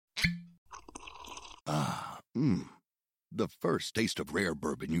Ah, the first taste of rare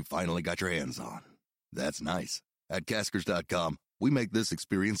bourbon you finally got your hands on. That's nice. At Caskers.com, we make this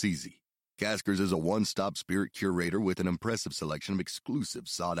experience easy. Caskers is a one-stop spirit curator with an impressive selection of exclusive,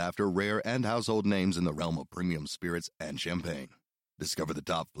 sought-after, rare, and household names in the realm of premium spirits and champagne. Discover the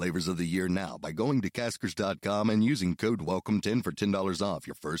top flavors of the year now by going to Caskers.com and using code WELCOME10 for $10 off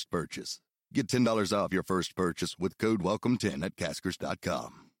your first purchase. Get $10 off your first purchase with code WELCOME10 at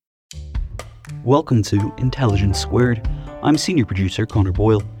Caskers.com. Welcome to Intelligence Squared. I'm senior producer Connor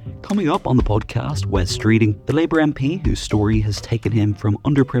Boyle. Coming up on the podcast, Wes Streeting, the Labour MP whose story has taken him from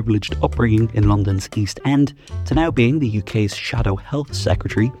underprivileged upbringing in London's East End to now being the UK's Shadow Health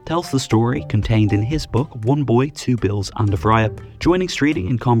Secretary, tells the story contained in his book One Boy, Two Bills and a Fry-Up. Joining Streeting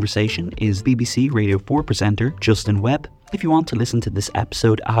in conversation is BBC Radio 4 presenter Justin Webb. If you want to listen to this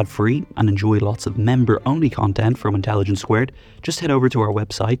episode ad-free and enjoy lots of member-only content from Intelligence Squared, just head over to our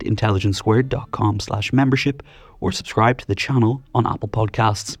website intelligencesquared.com/membership or subscribe to the channel on Apple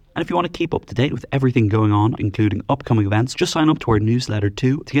Podcasts. And if you want to keep up to date with everything going on, including upcoming events, just sign up to our newsletter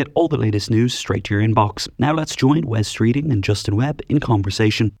too to get all the latest news straight to your inbox. Now let's join Wes Streeting and Justin Webb in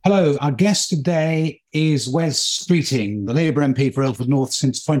conversation. Hello, our guest today is Wes Streeting, the Labour MP for Ilford North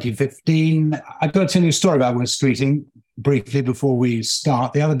since 2015. I've got to tell you a story about Wes Streeting briefly before we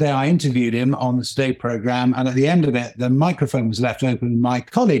start. The other day I interviewed him on the Today programme, and at the end of it, the microphone was left open. My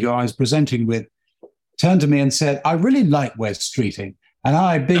colleague who I was presenting with turned to me and said, I really like Wes Streeting. And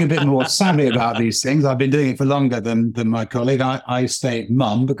I, being a bit more savvy about these things, I've been doing it for longer than my colleague. I stay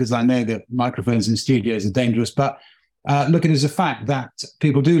mum because I know that microphones in studios are dangerous. But look, it is a fact that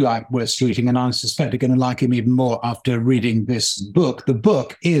people do like Wes Streeting, and I suspect they're going to like him even more after reading this book. The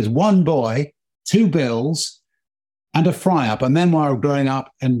book is One Boy, Two Bills and a Fry-Up, a memoir of growing up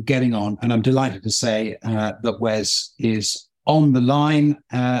and getting on. And I'm delighted to say that Wes is on the line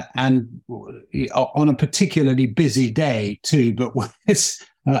and on a particularly busy day too. But Wes,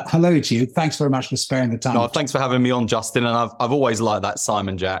 hello to you. Thanks very much for sparing the time. No, thanks for having me on, Justin. And I've always liked that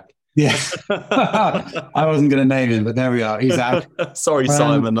Simon Jack. Yeah, I wasn't going to name him, but there we are. He's out. Sorry,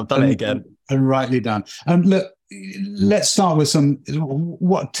 Simon. I've done it again. And rightly done. Look, let's start with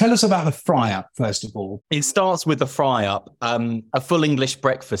tell us about the Fry-Up, first of all. It starts with the Fry-Up. A full English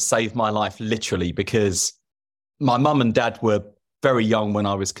breakfast saved my life, literally, because my mum and dad were very young when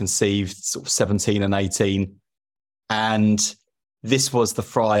I was conceived, sort of 17 and 18. And this was the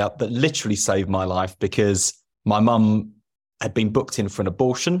Fry-Up that literally saved my life because my mum had been booked in for an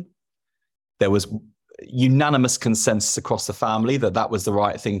abortion. There was unanimous consensus across the family that was the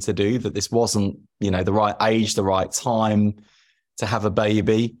right thing to do, that this wasn't, the right age, the right time to have a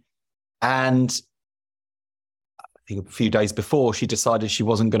baby. And I think a few days before, she decided she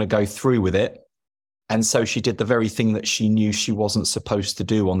wasn't going to go through with it. And so she did the very thing that she knew she wasn't supposed to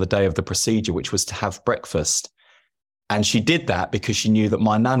do on the day of the procedure, which was to have breakfast. And she did that because she knew that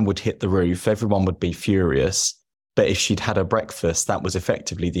my nan would hit the roof. Everyone would be furious. But if she'd had a breakfast, that was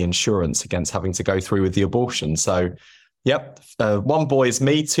effectively the insurance against having to go through with the abortion. So, yep, one boy is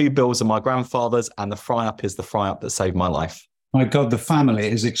me, two bills are my grandfather's, and the Fry-Up is the Fry-Up that saved my life. My God, the family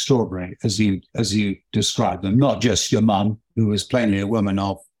is extraordinary, as you describe them. Not just your mum, who was plainly a woman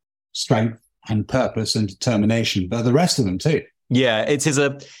of strength and purpose and determination, but the rest of them too. Yeah,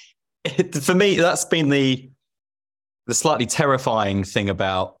 for me, that's been the slightly terrifying thing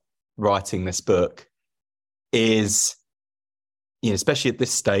about writing this book is, especially at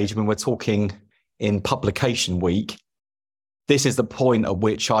this stage, when we're talking in publication week, this is the point at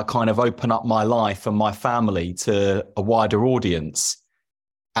which I kind of open up my life and my family to a wider audience.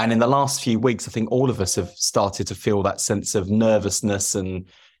 And in the last few weeks, I think all of us have started to feel that sense of nervousness and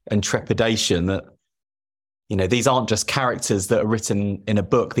trepidation that, these aren't just characters that are written in a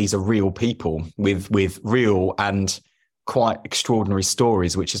book. These are real people with real and quite extraordinary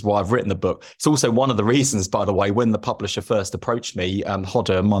stories, which is why I've written the book. It's also one of the reasons, by the way, when the publisher first approached me,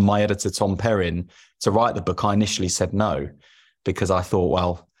 Hodder, my editor, Tom Perrin, to write the book, I initially said no, because I thought,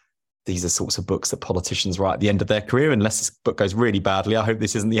 well, these are sorts of books that politicians write at the end of their career. Unless this book goes really badly, I hope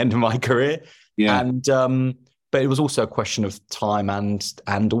this isn't the end of my career. Yeah. And but it was also a question of time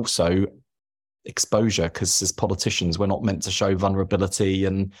and also exposure, because as politicians, we're not meant to show vulnerability.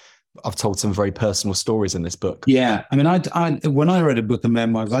 And I've told some very personal stories in this book. Yeah. I mean, I when I read a book of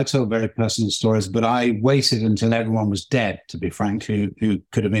memoirs, I told very personal stories, but I waited until everyone was dead, to be frank, who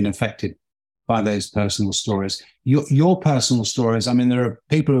could have been affected by those personal stories. Your personal stories, I mean, there are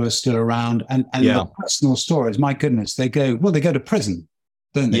people who are still around and the personal stories, my goodness, they go to prison,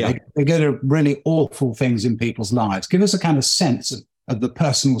 don't they? Yeah. They go to really awful things in people's lives. Give us a kind of sense of the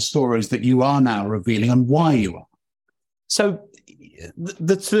personal stories that you are now revealing and why you are. So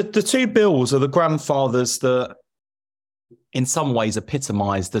the two Bills are the grandfathers that in some ways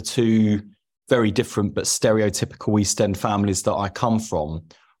epitomise the two very different but stereotypical East End families that I come from.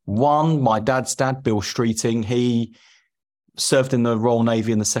 One, my dad's dad, Bill Streeting, he served in the Royal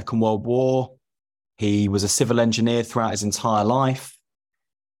Navy in the Second World War. He was a civil engineer throughout his entire life.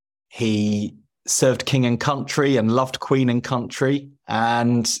 He served king and country and loved queen and country.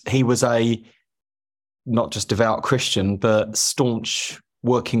 And he was a not just devout Christian, but staunch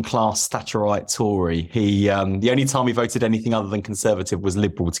working class Thatcherite Tory. He the only time he voted anything other than Conservative was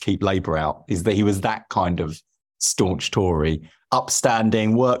Liberal to keep Labour out, is that he was that kind of staunch Tory,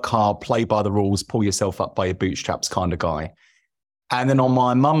 upstanding, work hard, play by the rules, pull yourself up by your bootstraps kind of guy. And then on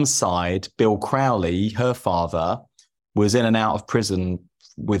my mum's side, Bill Crowley, her father, was in and out of prison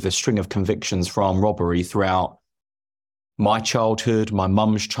with a string of convictions for armed robbery throughout my childhood, my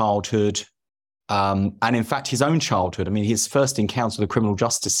mum's childhood, and in fact, his own childhood. I mean, his first encounter with the criminal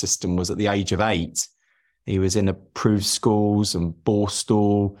justice system was at the age of 8. He was in approved schools and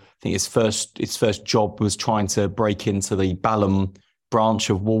Borstal. I think his first job was trying to break into the Balham branch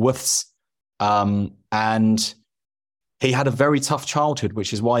of Woolworths. And he had a very tough childhood,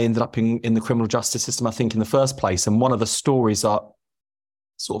 which is why he ended up in the criminal justice system, I think, in the first place. And one of the stories I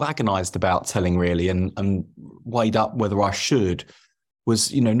sort of agonised about telling, really, and weighed up whether I should,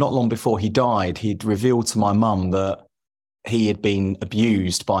 was, not long before he died, he'd revealed to my mum that he had been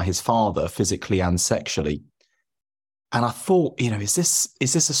abused by his father physically and sexually. And I thought, is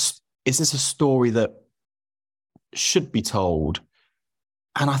this a story that should be told?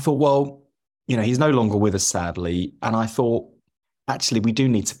 And I thought, well, he's no longer with us, sadly. And I thought, actually, we do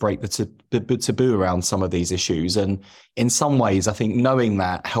need to break the taboo around some of these issues. And in some ways, I think knowing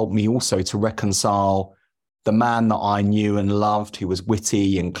that helped me also to reconcile the man that I knew and loved, who was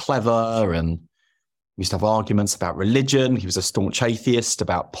witty and clever, and we used to have arguments about religion. He was a staunch atheist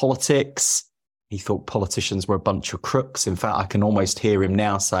about politics. He thought politicians were a bunch of crooks. In fact, I can almost hear him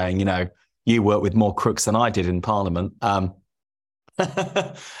now saying, you work with more crooks than I did in Parliament. And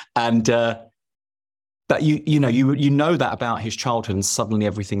but you know that about his childhood, and suddenly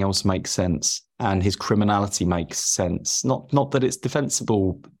everything else makes sense, and his criminality makes sense. Not that it's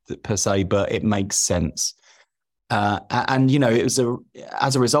defensible per se, but it makes sense. And it was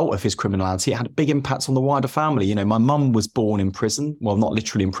as a result of his criminality, it had a big impact on the wider family. My mum was born in prison. Well, not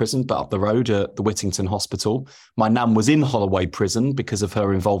literally in prison, but up the road at the Whittington Hospital. My nan was in Holloway Prison because of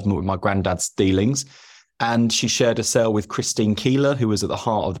her involvement with my granddad's dealings. And she shared a cell with Christine Keeler, who was at the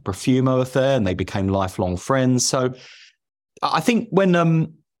heart of the Profumo affair, and they became lifelong friends. So I think when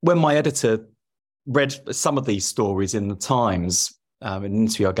my editor read some of these stories in the Times, an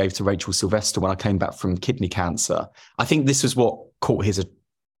interview I gave to Rachel Sylvester when I came back from kidney cancer, I think this was what caught his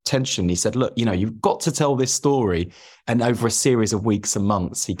attention. He said, look, you've got to tell this story. And over a series of weeks and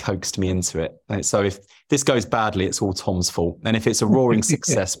months, he coaxed me into it. And so if this goes badly, it's all Tom's fault. And if it's a roaring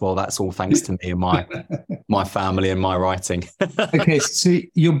success, well, that's all thanks to me and my family and my writing. Okay, so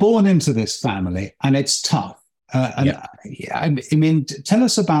you're born into this family and it's tough. I mean, tell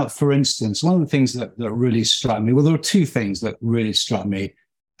us about, for instance, one of the things that really struck me. Well, there were two things that really struck me.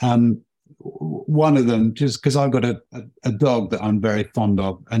 One of them, just because I've got a dog that I'm very fond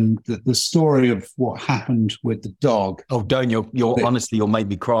of, and the story of what happened with the dog. Oh, don't you're honestly, you'll make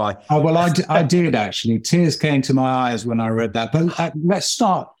me cry. Oh, well, I did actually. Tears came to my eyes when I read that. But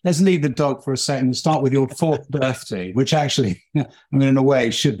let's leave the dog for a second and start with your 4th birthday, which actually, in a way,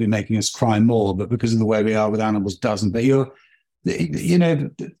 should be making us cry more, but because of the way we are with animals, doesn't. But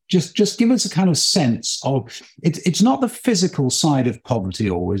just give us a kind of sense of it. It's not the physical side of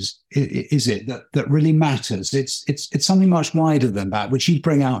poverty always, is it, that really matters? It's something much wider than that, which you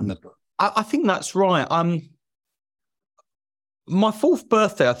bring out in the book. I think that's right. My 4th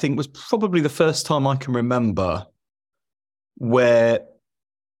birthday, I think, was probably the first time I can remember where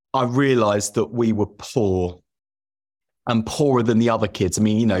I realised that we were poor, and poorer than the other kids. I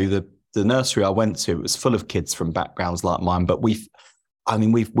mean, the nursery I went to, it was full of kids from backgrounds like mine, but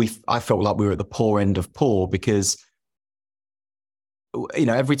I felt like we were at the poor end of poor because,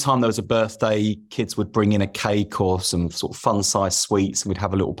 every time there was a birthday, kids would bring in a cake or some sort of fun-sized sweets, and we'd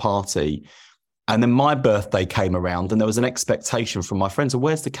have a little party. And then my birthday came around, and there was an expectation from my friends, well,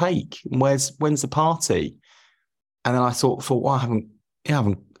 where's the cake? When's the party? And then I thought, well, I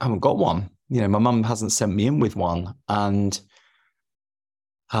haven't got one. My mum hasn't sent me in with one. And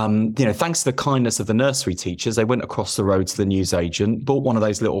thanks to the kindness of the nursery teachers, they went across the road to the newsagent, bought one of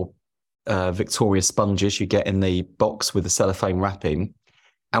those little Victoria sponges you get in the box with the cellophane wrapping,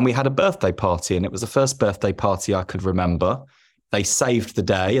 and we had a birthday party, and it was the first birthday party I could remember. They saved the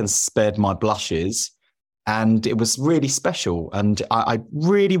day and spared my blushes, And it was really special. And I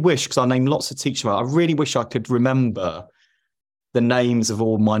really wish, because I named lots of teachers, I really wish I could remember the names of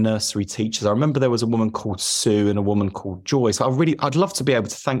all my nursery teachers. I remember there was a woman called Sue and a woman called Joyce. I'd love to be able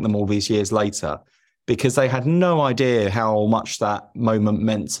to thank them all these years later, because they had no idea how much that moment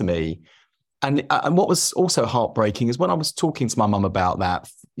meant to me. And what was also heartbreaking is when I was talking to my mum about that,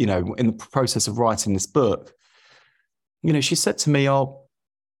 in the process of writing this book, she said to me, "Oh,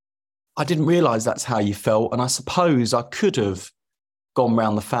 I didn't realize that's how you felt. And I suppose I could have gone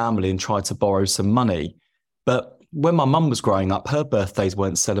round the family and tried to borrow some money. But when my mum was growing up, her birthdays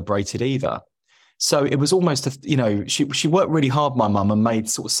weren't celebrated either. So it was almost, she worked really hard, my mum, and made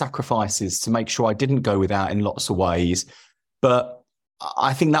sort of sacrifices to make sure I didn't go without in lots of ways. But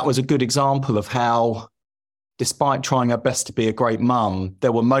I think that was a good example of how, despite trying her best to be a great mum,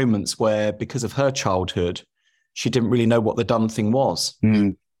 there were moments where, because of her childhood, she didn't really know what the done thing was."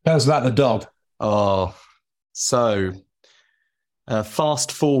 Tell us about the dog. Oh, so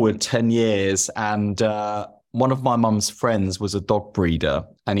fast forward 10 years, and one of my mum's friends was a dog breeder,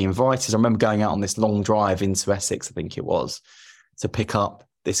 and he invited, I remember going out on this long drive into Essex, I think it was, to pick up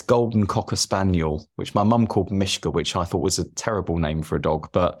this golden cocker spaniel, which my mum called Mishka, which I thought was a terrible name for a dog,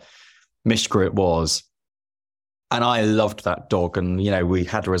 but Mishka it was. And I loved that dog. And, we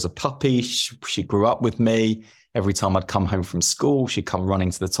had her as a puppy. She grew up with me. Every time I'd come home from school, she'd come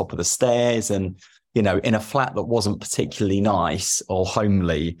running to the top of the stairs. And, in a flat that wasn't particularly nice or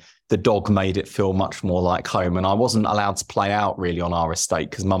homely, the dog made it feel much more like home. And I wasn't allowed to play out really on our estate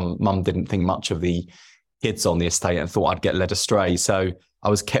because mum didn't think much of the kids on the estate and thought I'd get led astray. So I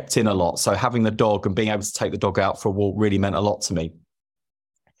was kept in a lot. So having the dog and being able to take the dog out for a walk really meant a lot to me.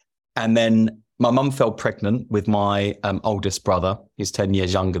 And then my mum fell pregnant with my oldest brother. He's 10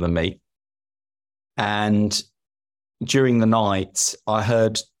 years younger than me. And during the night, I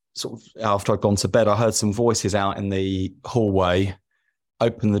heard, sort of after I'd gone to bed, I heard some voices out in the hallway,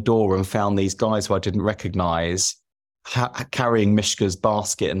 opened the door and found these guys who I didn't recognize carrying Mishka's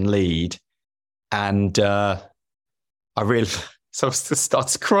basket and lead. And so I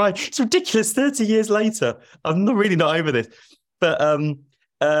started to cry. It's ridiculous. 30 years later, I'm really not over this. But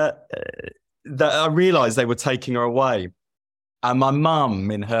I realised they were taking her away. And my mum,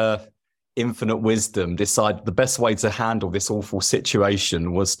 in her infinite wisdom, decided the best way to handle this awful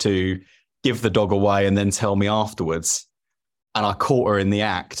situation was to give the dog away and then tell me afterwards. And I caught her in the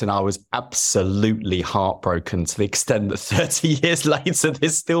act, and I was absolutely heartbroken to the extent that 30 years later,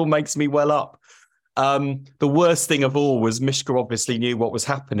 this still makes me well up. The worst thing of all was Mishka obviously knew what was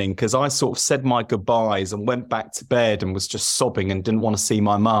happening, because I sort of said my goodbyes and went back to bed and was just sobbing and didn't want to see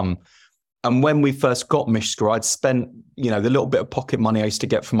my mum. And when we first got Mishka, I'd spent, the little bit of pocket money I used to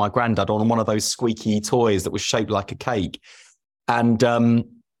get from my granddad on one of those squeaky toys that was shaped like a cake. And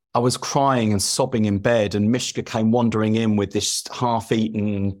I was crying and sobbing in bed, and Mishka came wandering in with this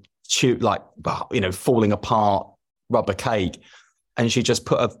half-eaten, falling apart rubber cake. And she just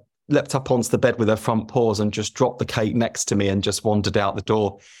leapt up onto the bed with her front paws and just dropped the cake next to me and just wandered out the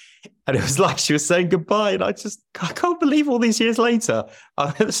door. And it was like she was saying goodbye. And I can't believe all these years later,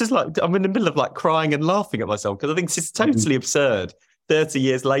 this is like, I'm in the middle of like crying and laughing at myself, because I think this is totally absurd 30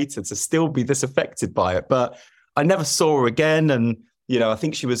 years later to still be this affected by it. But I never saw her again. And, I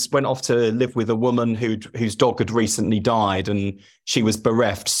think she went off to live with a woman whose dog had recently died, and she was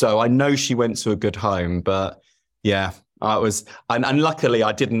bereft. So I know she went to a good home, but yeah. And luckily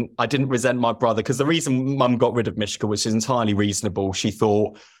I didn't resent my brother, because the reason mum got rid of Mishka, which is entirely reasonable, she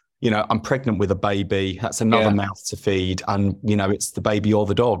thought, I'm pregnant with a baby. That's another mouth to feed. And, it's the baby or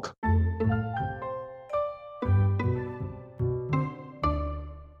the dog.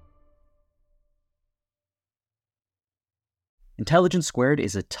 Intelligence Squared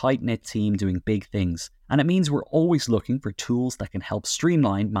is a tight-knit team doing big things, and it means we're always looking for tools that can help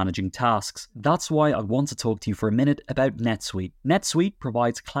streamline managing tasks. That's why I want to talk to you for a minute about NetSuite. NetSuite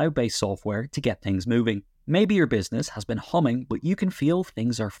provides cloud-based software to get things moving. Maybe your business has been humming, but you can feel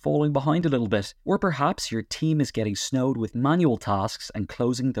things are falling behind a little bit. Or perhaps your team is getting snowed with manual tasks and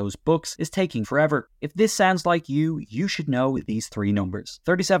closing those books is taking forever. If this sounds like you should know these three numbers: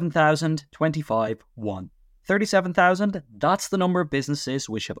 37,000, 25, 1. 37,000, that's the number of businesses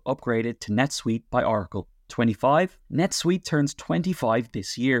which have upgraded to NetSuite by Oracle. 25, NetSuite turns 25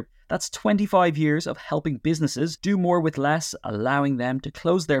 this year. That's 25 years of helping businesses do more with less, allowing them to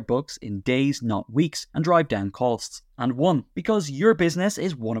close their books in days, not weeks, and drive down costs. And one, because your business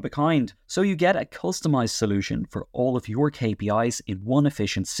is one of a kind. So you get a customized solution for all of your KPIs in one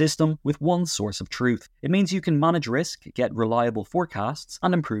efficient system with one source of truth. It means you can manage risk, get reliable forecasts,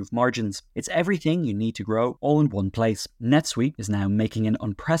 and improve margins. It's everything you need to grow all in one place. NetSuite is now making an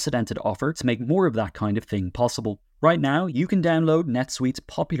unprecedented offer to make more of that kind of thing possible. Right now, you can download NetSuite's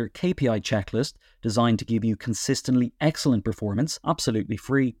popular KPI checklist designed to give you consistently excellent performance absolutely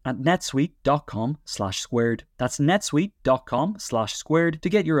free at netsuite.com/squared. That's netsuite.com/squared to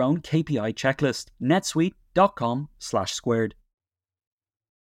get your own KPI checklist. netsuite.com/squared.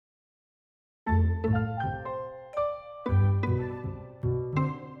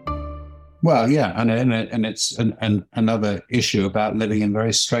 Well, yeah, and it's another issue about living in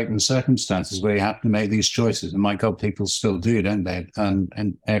very straitened circumstances where you have to make these choices. And my God, people still do, don't they?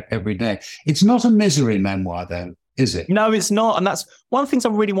 And every day. It's not a misery memoir, though, is it? No, it's not. And that's one of the things I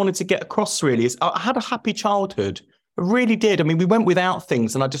really wanted to get across, really, is I had a happy childhood. I really did. I mean, we went without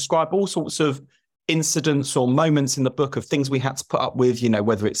things, and I describe all sorts of incidents or moments in the book of things we had to put up with,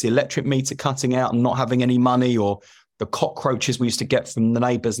 whether it's the electric meter cutting out and not having any money, or the cockroaches we used to get from the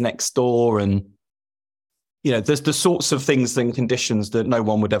neighbours next door. And, there's the sorts of things and conditions that no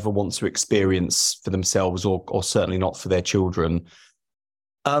one would ever want to experience for themselves or certainly not for their children.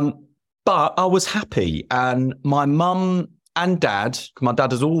 But I was happy. And my mum and dad, my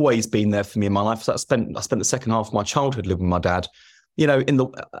dad has always been there for me in my life. So I spent the second half of my childhood living with my dad. I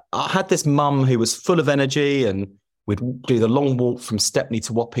had this mum who was full of energy, and we'd do the long walk from Stepney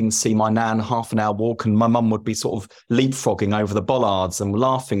to Wapping, see my nan, half an hour walk, and my mum would be sort of leapfrogging over the bollards and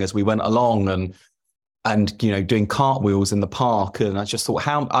laughing as we went along, and doing cartwheels in the park. And I just thought,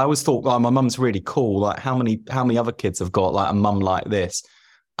 I always thought, my mum's really cool. Like how many other kids have got like a mum like this?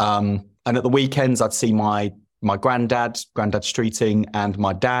 And at the weekends, I'd see my granddad Streeting, and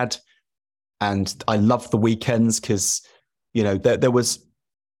my dad, and I loved the weekends because they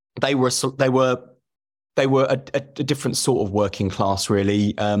were a different sort of working class,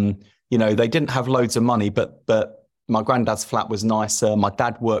 really. They didn't have loads of money, but my granddad's flat was nicer. My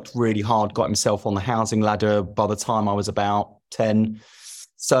dad worked really hard, got himself on the housing ladder by the time I was about 10.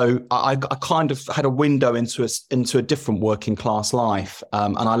 So I kind of had a window into a different working class life,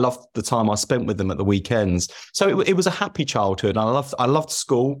 and I loved the time I spent with them at the weekends. So it was a happy childhood. I loved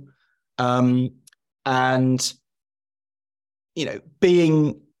school, and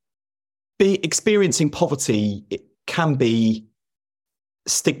experiencing poverty, it can be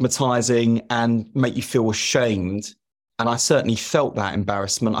stigmatizing and make you feel ashamed. And I certainly felt that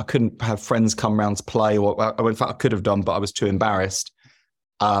embarrassment. I couldn't have friends come round to play, or in fact I could have done, but I was too embarrassed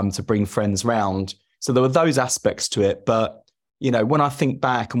to bring friends round. So there were those aspects to it. But, when I think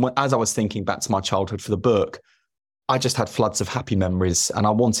back, and as I was thinking back to my childhood for the book, I just had floods of happy memories, and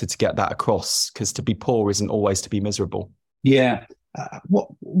I wanted to get that across, because to be poor isn't always to be miserable. Yeah.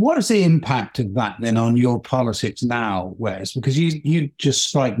 What is the impact of that then on your politics now, Wes? Because you just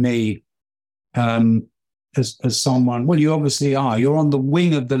strike me as someone, well, you obviously are. You're on the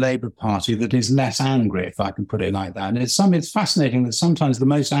wing of the Labour Party that is less angry, if I can put it like that. And it's fascinating that sometimes the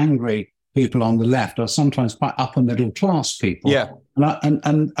most angry people on the left are sometimes quite upper middle class people. Yeah.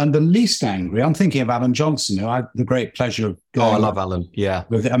 And the least angry, I'm thinking of Alan Johnson, who I had the great pleasure of going. Oh, I love Alan. Yeah.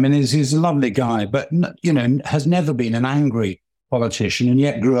 He's a lovely guy, but has never been an angry politician, and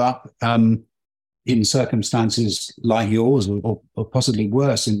yet grew up in circumstances like yours, or possibly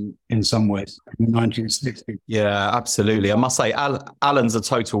worse in some ways, in the 1960s. Yeah, absolutely. I must say, Alan's a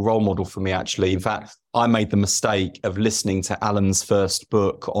total role model for me, actually. In fact, I made the mistake of listening to Alan's first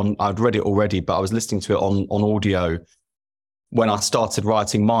book I'd read it already, but I was listening to it on audio. When I started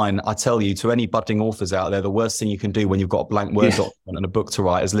writing mine, I tell you, to any budding authors out there, the worst thing you can do when you've got a blank Word document and a book to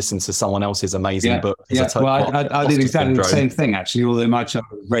write is listen to someone else's amazing book. Yeah. I did exactly the same thing, actually, although my child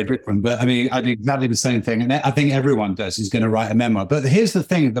was very different. But I did exactly the same thing. And I think everyone does, is going to write a memoir. But here's the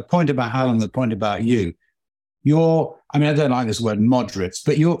thing, the point about Alan, the point about you. I don't like this word moderates,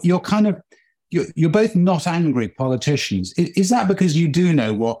 but you're both not angry politicians. Is that because you do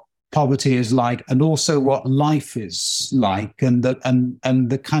know what poverty is like, and also what life is like, and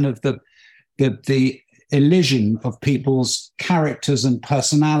the kind of the elision of people's characters and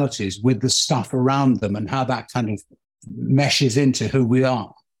personalities with the stuff around them, and how that kind of meshes into who we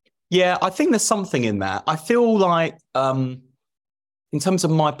are? Yeah, I think there's something in that. I feel like, in terms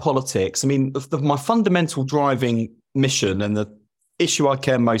of my politics, my fundamental driving mission and the issue I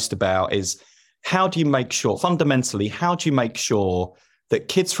care most about is how do you make sure that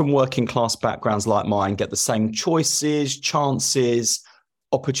kids from working class backgrounds like mine get the same choices, chances,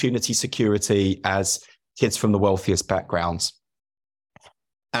 opportunity security as kids from the wealthiest backgrounds.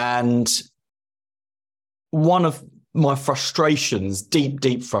 And one of my frustrations,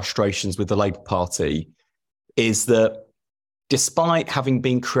 deep frustrations with the Labour Party, is that despite having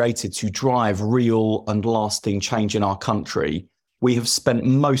been created to drive real and lasting change in our country, we have spent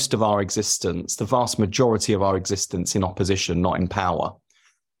most of our existence, the vast majority of our existence, in opposition, not in power.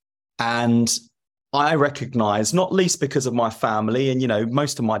 And I recognise, not least because of my family, and, you know,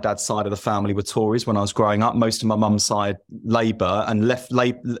 most of my dad's side of the family were Tories when I was growing up, most of my mum's side Labour, and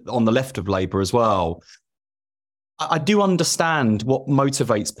on the left of Labour as well. I do understand what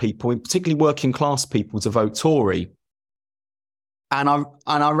motivates people, particularly working class people, to vote Tory. And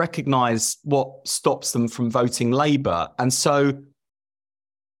I recognise what stops them from voting Labour. And so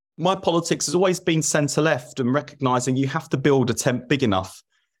my politics has always been centre-left, and recognising you have to build a tent big enough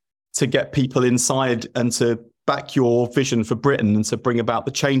to get people inside and to back your vision for Britain and to bring about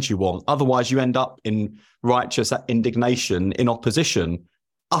the change you want. Otherwise, you end up in righteous indignation, in opposition,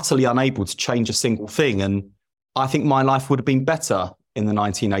 utterly unable to change a single thing. And I think my life would have been better in the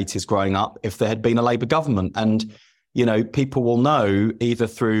 1980s growing up if there had been a Labour government. And, you know, people will know either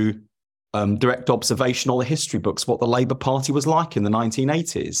through direct observation or the history books what the Labour Party was like in the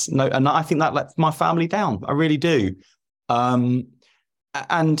 1980s. No, and I think that let my family down. I really do.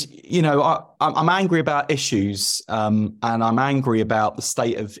 And, you know, I'm angry about issues, and I'm angry about the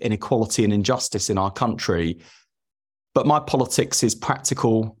state of inequality and injustice in our country. But my politics is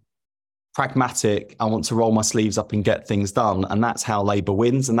practical, pragmatic. I want to roll my sleeves up and get things done. And that's how Labour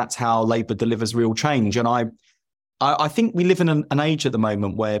wins, and that's how Labour delivers real change. And I think we live in an age at the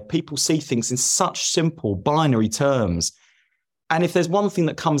moment where people see things in such simple binary terms. And if there's one thing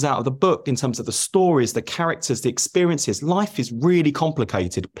that comes out of the book in terms of the stories, the characters, the experiences, life is really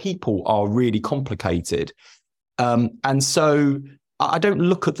complicated. People are really complicated. And so I don't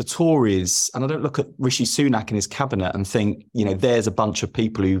look at the Tories and I don't look at Rishi Sunak and his cabinet and think, you know, there's a bunch of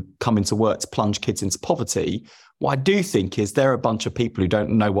people who come into work to plunge kids into poverty. What I do think is there are a bunch of people who don't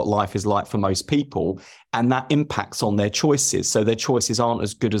know what life is like for most people, and that impacts on their choices. So their choices aren't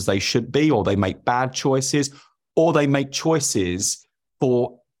as good as they should be, or they make bad choices, or they make choices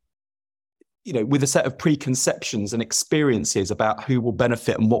for, you know, with a set of preconceptions and experiences about who will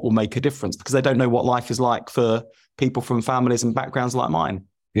benefit and what will make a difference, because they don't know what life is like for people from families and backgrounds like mine.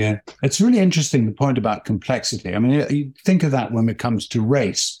 Yeah, it's really interesting, the point about complexity. I mean, you think of that when it comes to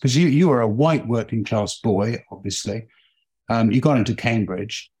race, because you were a white working class boy, obviously. You got into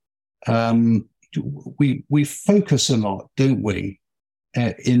Cambridge. We focus a lot, don't we,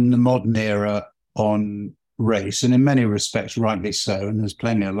 in the modern era on race, and in many respects, rightly so. And there's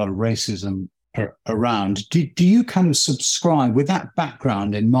a lot of racism around. Do you kind of subscribe with that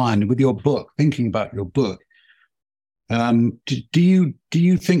background in mind, with your book, thinking about your book? Do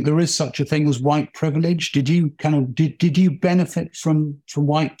you think there is such a thing as white privilege? Did you benefit from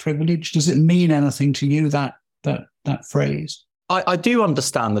white privilege? Does it mean anything to you, that phrase? I do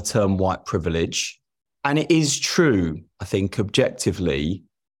understand the term white privilege, and it is true, I think, objectively,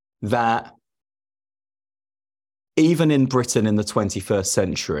 that even in Britain in the 21st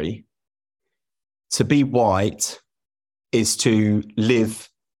century, to be white is to live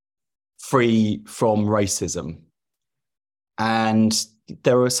free from racism. And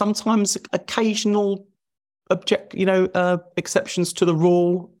there are sometimes occasional exceptions to the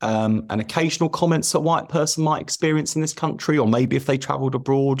rule, and occasional comments that a white person might experience in this country, or maybe if they travelled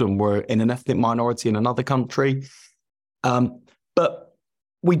abroad and were in an ethnic minority in another country. But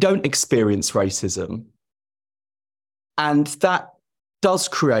we don't experience racism. And that does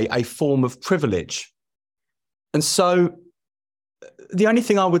create a form of privilege. And so the only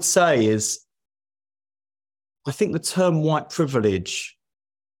thing I would say is, I think the term white privilege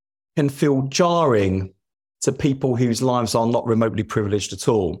can feel jarring to people whose lives are not remotely privileged at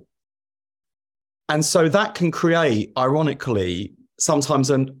all. And so that can create, ironically,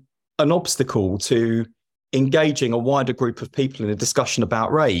 sometimes an obstacle to engaging a wider group of people in a discussion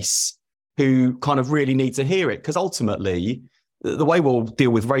about race who kind of really need to hear it. Because ultimately, the way we'll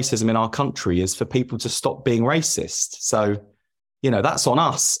deal with racism in our country is for people to stop being racist. So, you know, that's on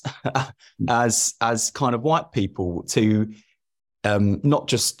us as kind of white people to not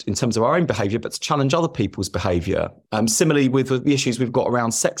just in terms of our own behaviour, but to challenge other people's behaviour. Similarly, with the issues we've got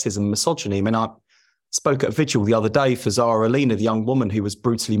around sexism and misogyny. I mean, I spoke at a vigil the other day for Zara Alina, the young woman who was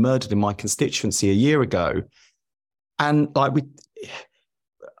brutally murdered in my constituency a year ago. And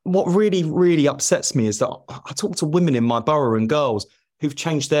what really, really upsets me is that I talk to women in my borough and girls who've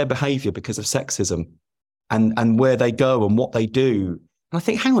changed their behaviour because of sexism and where they go and what they do. And I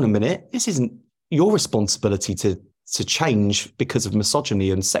think, hang on a minute, this isn't your responsibility to to change because of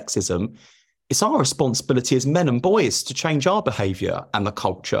misogyny and sexism, it's our responsibility as men and boys to change our behaviour and the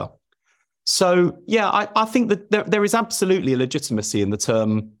culture. So, yeah, I think that there is absolutely a legitimacy in the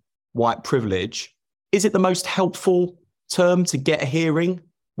term white privilege. Is it the most helpful term to get a hearing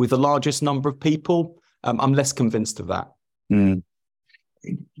with the largest number of people? I'm less convinced of that. Mm.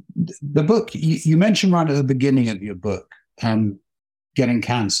 The book, you mentioned right at the beginning of your book, getting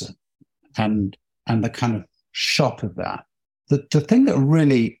cancer and the kind of shock of that. The thing that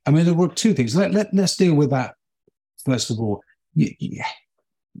really, I mean, there were two things. Let's deal with that first of all.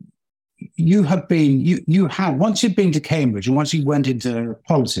 You have, once you'd been to Cambridge and once you went into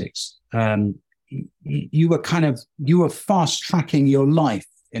politics, you were fast tracking your life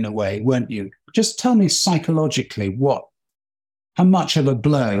in a way, weren't you? Just tell me psychologically how much of a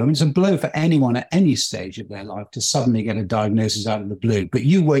blow. I mean, it's a blow for anyone at any stage of their life to suddenly get a diagnosis out of the blue. But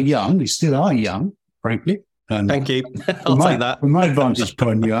you were young, you still are young, frankly. Thank you. I'll take that. From my vantage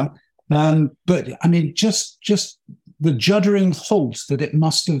point, you are. But I mean, just the juddering halt that it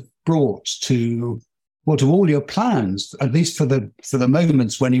must have brought to all your plans, at least for the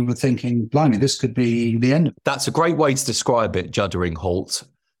moments when you were thinking, blimey, this could be the end. That's a great way to describe it, juddering halt.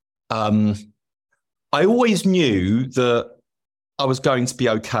 I always knew that I was going to be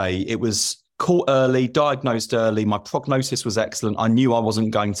okay. It was caught early, diagnosed early. My prognosis was excellent. I knew I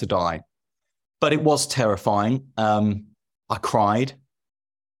wasn't going to die, but it was terrifying. I cried.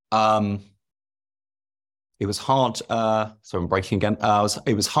 It was hard. Sorry, I'm breaking again.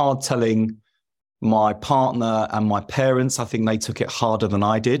 It was hard telling my partner and my parents. I think they took it harder than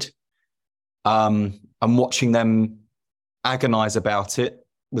I did. And watching them agonize about it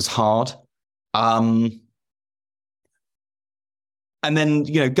was hard. And then,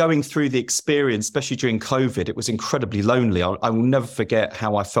 going through the experience, especially during COVID, it was incredibly lonely. I will never forget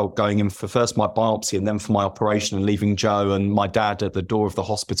how I felt going in for first my biopsy and then for my operation and leaving Joe and my dad at the door of the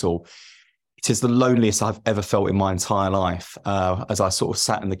hospital. It is the loneliest I've ever felt in my entire life, as I sort of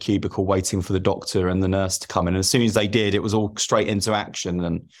sat in the cubicle waiting for the doctor and the nurse to come in. And as soon as they did, it was all straight into action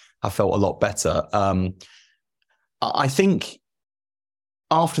and I felt a lot better. I think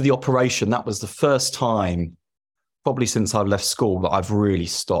after the operation, that was the first time, probably since I left school, that I've really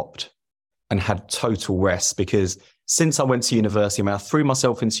stopped and had total rest, because since I went to university, I threw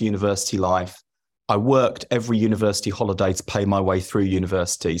myself into university life. I worked every university holiday to pay my way through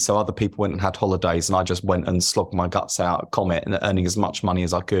university. So other people went and had holidays and I just went and slogged my guts out at Comet and earning as much money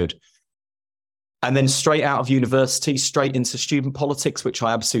as I could. And then straight out of university, straight into student politics, which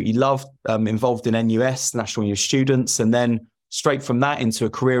I absolutely loved, involved in NUS, National Youth Students, and then straight from that into a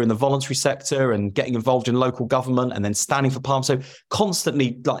career in the voluntary sector and getting involved in local government and then standing for Parliament. So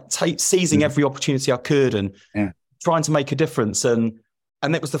constantly seizing every opportunity I could and trying to make a difference. And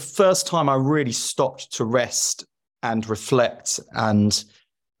it was the first time I really stopped to rest and reflect. And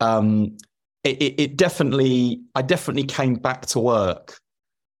I definitely came back to work,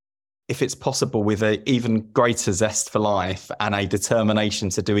 if it's possible, with an even greater zest for life and a determination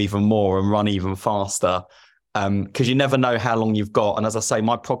to do even more and run even faster. Because you never know how long you've got. And as I say,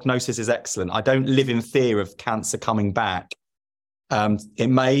 my prognosis is excellent. I don't live in fear of cancer coming back. It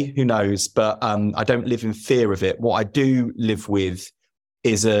may, who knows, but I don't live in fear of it. What I do live with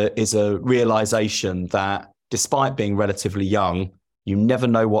is a realization that despite being relatively young, you never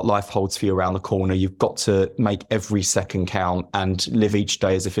know what life holds for you around the corner. You've got to make every second count and live each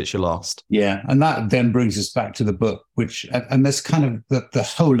day as if it's your last. Yeah. And that then brings us back to the book, and that's kind of the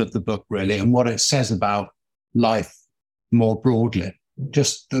whole of the book, really, and what it says about life more broadly.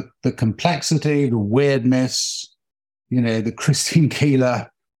 Just the complexity, the weirdness, the Christine Keeler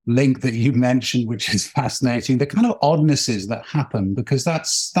link that you mentioned, which is fascinating, the kind of oddnesses that happen, because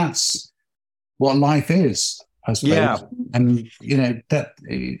that's what life is, I suppose. Yeah. And, that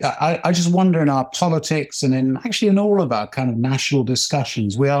I just wonder, in our politics and in all of our kind of national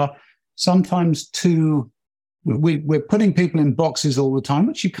discussions, we are sometimes we're putting people in boxes all the time,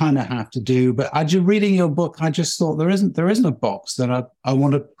 which you kind of have to do. But as you're reading your book, I just thought there isn't a box that I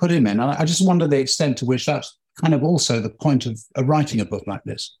want to put him in. And I just wonder the extent to which that's kind of also the point of writing a book like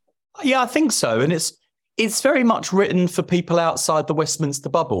this. Yeah, I think so. And it's very much written for people outside the Westminster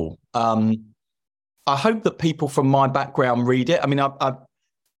bubble. I hope that people from my background read it. I mean,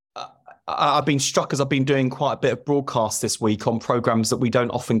 I've been struck as I've been doing quite a bit of broadcast this week on programs that we don't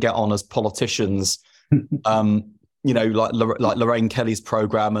often get on as politicians. Like Lorraine Kelly's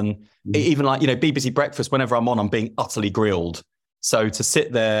program, and even BBC Breakfast. Whenever I'm on, I'm being utterly grilled. So to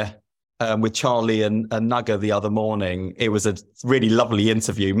sit there with Charlie and Nugger the other morning, it was a really lovely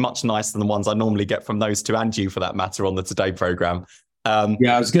interview, much nicer than the ones I normally get from those two, and you for that matter, on the Today program. I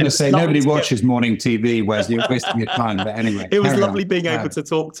was going to say, nobody watches morning TV, Wes. You're wasting your time. But anyway. It was lovely being able to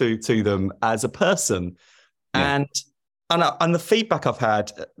talk to them as a person. Yeah. And the feedback I've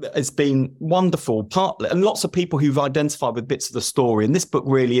had has been wonderful, and lots of people who've identified with bits of the story. And this book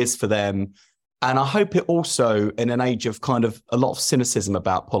really is for them. And I hope it also, in an age of kind of a lot of cynicism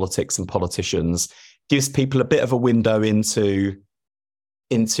about politics and politicians, gives people a bit of a window into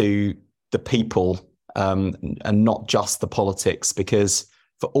the people and not just the politics. Because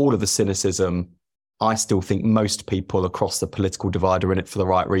for all of the cynicism, I still think most people across the political divide are in it for the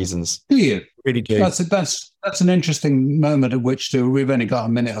right reasons. Do you? Really do. That's an interesting moment at which we've only got a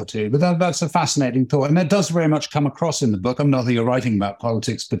minute or two, but that's a fascinating thought. And that does very much come across in the book. I'm not that you're writing about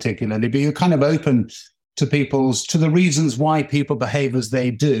politics particularly, but you're kind of open to the reasons why people behave as they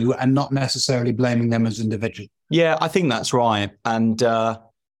do and not necessarily blaming them as individuals. Yeah, I think that's right. And I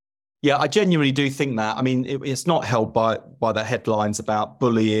genuinely do think that. I mean, it's not helped by the headlines about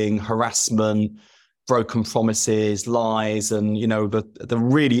bullying, harassment, broken promises, lies, and, you know, the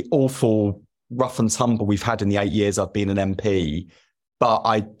really awful rough and tumble we've had in the 8 years I've been an MP. But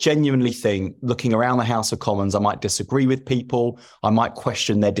I genuinely think, looking around the House of Commons, I might disagree with people, I might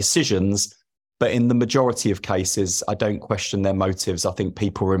question their decisions, but in the majority of cases, I don't question their motives. I think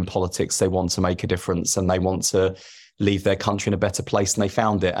people are in politics, they want to make a difference and they want to leave their country in a better place than they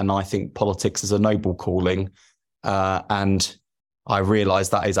found it. And I think politics is a noble calling. And I realise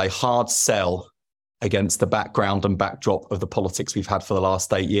that is a hard sell against the background and backdrop of the politics we've had for the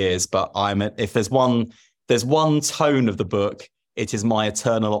last 8 years. But if there's one tone of the book, it is my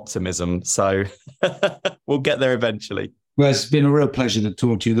eternal optimism. So we'll get there eventually. Well, it's been a real pleasure to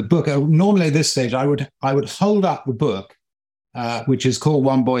talk to you. The book, normally at this stage, I would hold up the book, which is called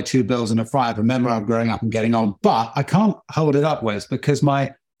One Boy, Two Bills and a Fry. I remember I'm growing up and getting on, but I can't hold it up, Wes, because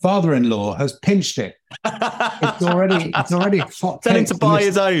my father-in-law has pinched it. It's already hot. Tell him to buy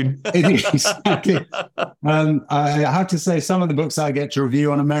his own. Exactly. I have to say, some of the books I get to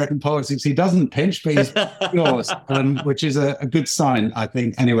review on American politics, he doesn't pinch, but he's yours, which is a good sign, I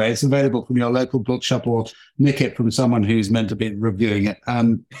think. Anyway, it's available from your local bookshop or nick it from someone who's meant to be reviewing it.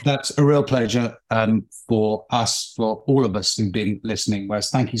 That's a real pleasure for all of us who've been listening.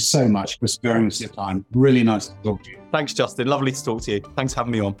 Wes, thank you so much for sparing us your time. Really nice to talk to you. Thanks, Justin. Lovely to talk to you. Thanks for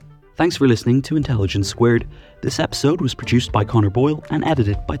having me on. Thanks for listening to Intelligence Squared. This episode was produced by Connor Boyle and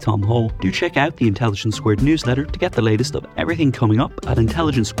edited by Tom Hall. Do check out the Intelligence Squared newsletter to get the latest of everything coming up at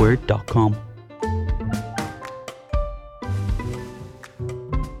intelligencesquared.com.